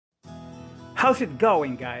How's it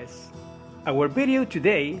going, guys? Our video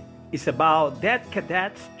today is about Deck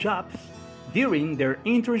Cadets' jobs during their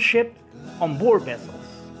internship on board vessels.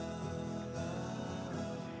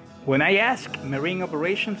 When I ask marine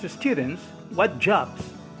operations students what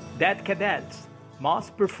jobs Deck Cadets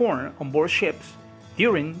must perform on board ships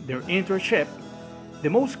during their internship, the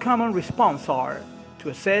most common response are to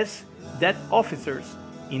assist deck officers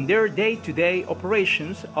in their day-to-day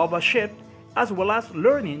operations of a ship, as well as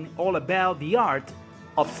learning all about the art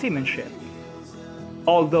of seamanship.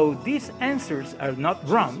 Although these answers are not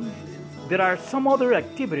wrong, there are some other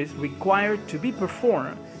activities required to be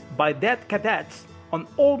performed by deck cadets on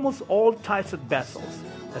almost all types of vessels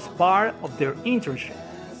as part of their internship.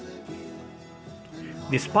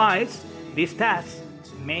 Despite these tasks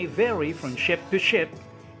may vary from ship to ship,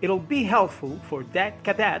 it'll be helpful for deck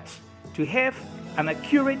cadets to have an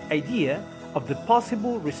accurate idea of the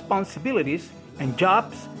possible responsibilities and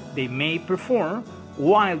jobs they may perform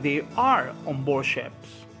while they are on board ships.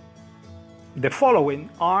 The following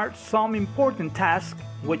are some important tasks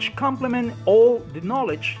which complement all the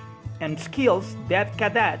knowledge and skills that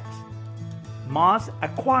cadets must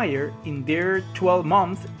acquire in their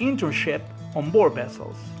 12-month internship on board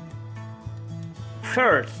vessels.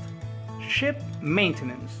 First, ship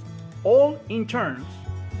maintenance. All interns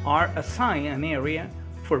are assigned an area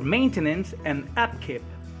for maintenance and upkeep.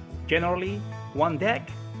 Generally, one deck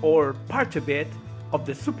or part of it of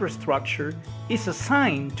the superstructure is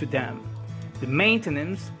assigned to them. The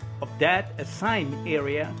maintenance of that assigned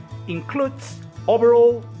area includes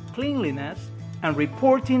overall cleanliness and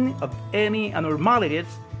reporting of any abnormalities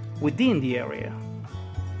within the area.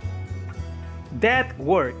 Deck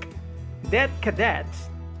work. Deck cadets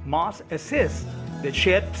must assist the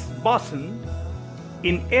ship's bosun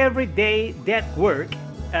in everyday deck work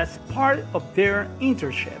as part of their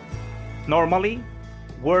internship. Normally,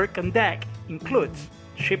 work on deck includes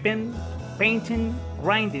shipping, painting,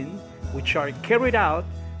 grinding, which are carried out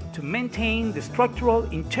to maintain the structural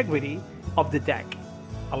integrity of the deck,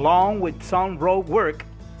 along with some road work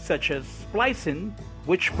such as splicing,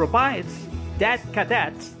 which provides deck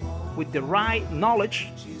cadets with the right knowledge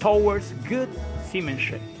towards good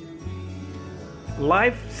seamanship.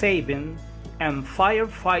 Life-saving and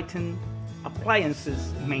firefighting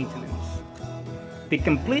appliances maintenance. The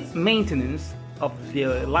complete maintenance of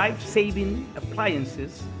the life-saving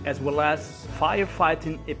appliances as well as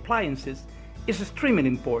firefighting appliances is extremely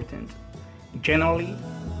important. Generally,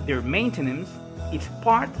 their maintenance is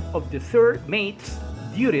part of the third mate's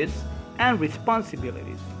duties and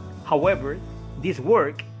responsibilities. However, this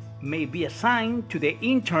work may be assigned to the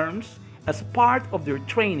interns as part of their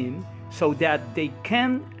training so that they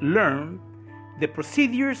can learn the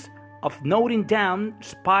procedures of noting down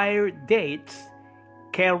expire dates,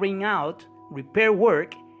 carrying out repair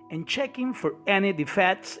work, and checking for any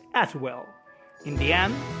defects as well. In the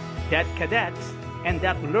end, deck cadets end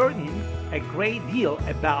up learning a great deal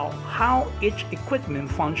about how each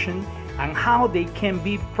equipment functions and how they can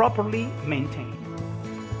be properly maintained.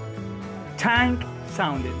 Tank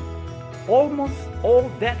sounding. Almost all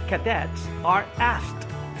deck cadets are asked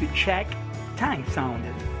to check tank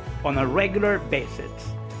sounding on a regular basis.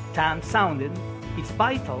 Tank sounding is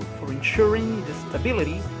vital for ensuring the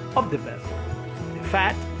stability of the vessel. The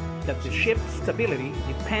fact that the ship's stability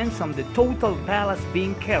depends on the total ballast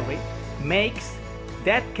being carried makes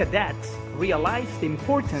deck cadets realize the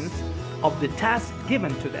importance of the task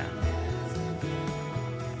given to them.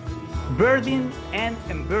 Berthing and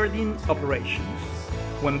unberthing operations.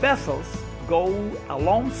 When vessels go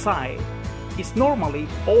alongside, it's normally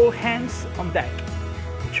all hands on deck,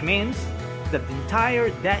 which means that the entire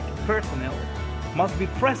deck personnel must be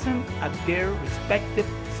present at their respective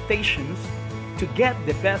stations to get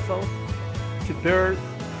the vessel to berth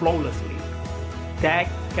flawlessly. Deck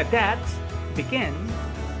cadets begin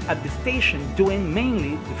at the station doing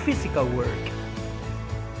mainly the physical work.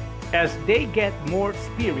 As they get more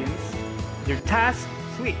experience, their tasks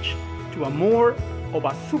switch to a more of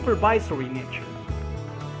a supervisory nature.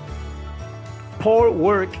 Port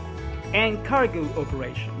work and cargo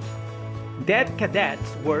operations. Deck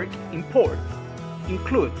cadets' work in port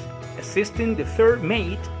includes assisting the third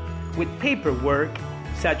mate with paperwork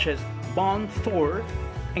such as bond store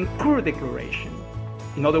and crew declaration.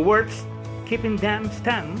 In other words, keeping them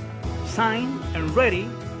stamped, signed, and ready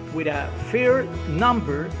with a fair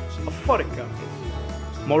number of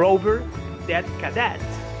photocopies. Moreover, deck cadets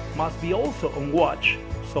must be also on watch,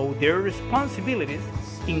 so their responsibilities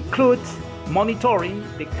include monitoring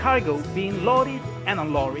the cargo being loaded and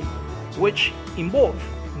unloaded, which involve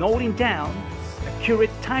noting down accurate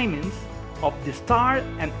timings of the start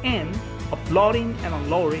and end of loading and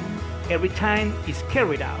unloading, every time is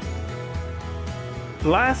carried out.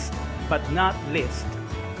 Last but not least,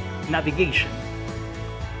 navigation.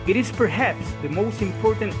 It is perhaps the most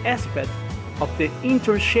important aspect of the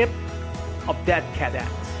internship of Deck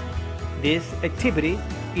Cadets. This activity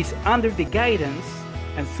is under the guidance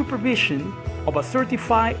and supervision of a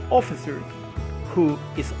certified officer who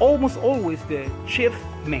is almost always the chief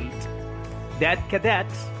mate. Deck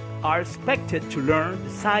Cadets are expected to learn the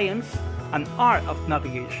science and art of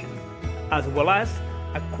navigation, as well as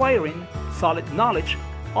acquiring solid knowledge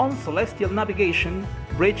on celestial navigation,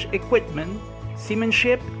 bridge equipment,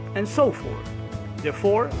 seamanship, and so forth.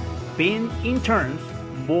 Therefore, being interns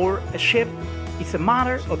on board a ship is a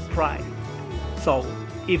matter of pride. So,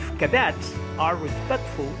 if cadets are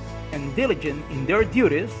respectful and diligent in their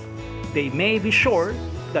duties, they may be sure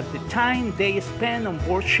that the time they spend on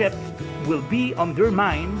board ships will be on their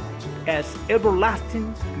mind as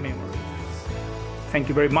everlasting memories. Thank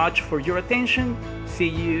you very much for your attention. See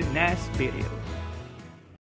you next video.